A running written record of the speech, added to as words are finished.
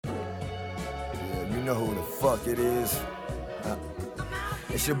know who the fuck it is.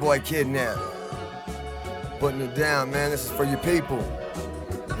 It's your boy Kidnap. Putting it down, man. This is for your people.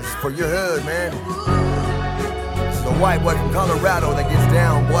 This is for your hood, man. This is a white boy from Colorado that gets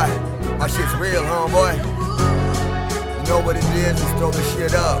down, boy. My shit's real, homeboy. You know what it is, just throw the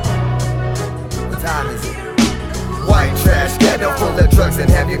shit up. What time is it? White trash, ghetto full of drugs and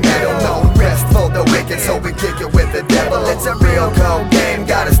heavy metal. No rest for the wicked, so we kick it with the devil. It's a real cold game,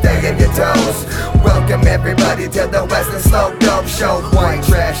 gotta stay in your toes. Welcome everybody to the Western Slope Dope Show. White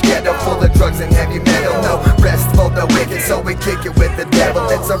trash, ghetto full of drugs and heavy metal. No rest for the wicked, so we kick it with the devil.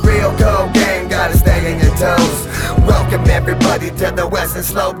 It's a real cold game, gotta stay in your toes. Welcome everybody to the Western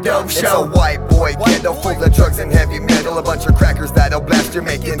Slope Dope Show. It's a white boy ghetto full of drugs and heavy metal. A bunch of crackers that'll blast you,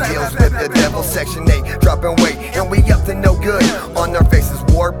 making deals with the devil. Section 8, dropping weight, and we up to no good. On their faces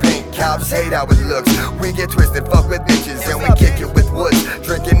war paint, cops hate how it looks. We get twisted, fuck with bitches, and we kick it with woods.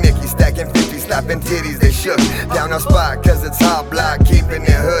 Drinking Mickey, stacking 50, slapping titties, they shook. Down our spot, cause it's hot block, keeping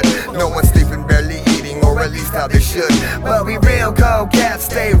it hood. No one's sleeping, barely eating, or at least how they should. But we real cold cats,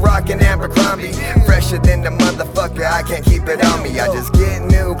 stay rockin' Abercrombie. Fresher than the motherfucker, I can't keep it on me. I just get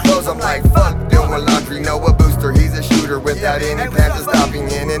new clothes, I'm like fuck doing laundry. Know a booster, he's a shooter without any plans of stopping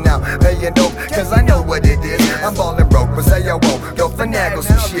in and out. Paying dope, cause I know what it is. I'm ballin' broke, but say I won't go finagle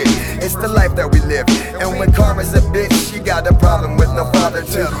some shit. It's the life that we live, and when karma's a bitch, she got a problem with no father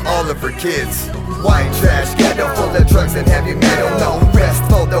to all of her kids. White trash, ghetto full of drugs and heavy metal. No rest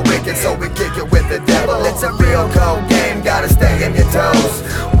for the wicked, so we kick it with the devil. It's a real cold game, gotta stay in your toes.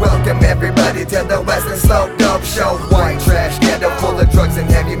 Welcome everybody to the Western Slope Dope Show. White trash, ghetto full of drugs and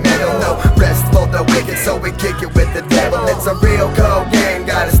heavy metal. No rest for the wicked, so we kick it with the devil. It's a real cold game,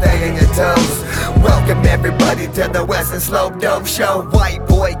 gotta stay in your toes. Welcome everybody to the Western Slope Dope Show. White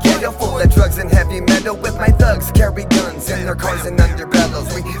boy ghetto full of drugs and heavy metal. With my thugs carry guns in their cars and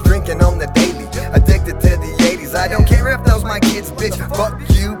underbellows. We drinking on the daily, addicted to the 80s. I don't care if those my kids, bitch. Fuck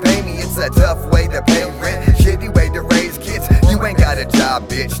you, pay me. It's a tough way to pay rent, shitty way to raise kids. You ain't got a job,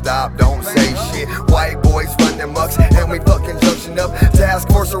 bitch. Stop, don't say shit. White boys run them mucks, and we fucking junction up. Task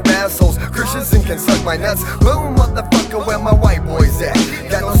force or assholes, Christians and can suck my nuts. Boom, motherfucker, where my white boys at?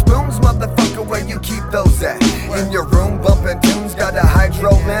 Got no spoons, motherfucker, where you keep those at? In your room, bumping tunes, got a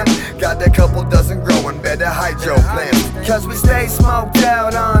hydro lamp. Got a couple dozen growing, better hydro plants. Cause we stay smoked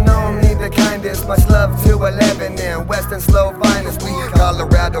out on only the kindest. Much love to 11 and Western Slow finest. We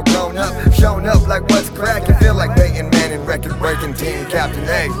Colorado grown up, shown up like what's crackin'. Feel like Peyton Manning, record breaking team captain.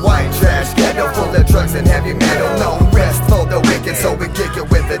 Hey, white trash, ghetto full of drugs and heavy metal. No rest for the wicked, so we kick it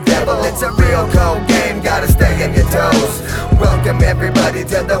with the devil. It's a real cold game, gotta stay in your toes. Welcome everybody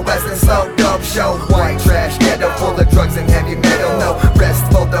to the Western Slope Dope Show. White trash, ghetto full of drugs and heavy metal. No rest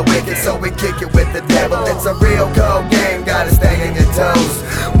for the wicked, so we kick it with the devil. It's a real cold game, gotta stay in your toes.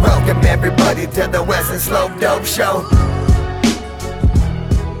 Welcome everybody to the Western Slope Dope Show.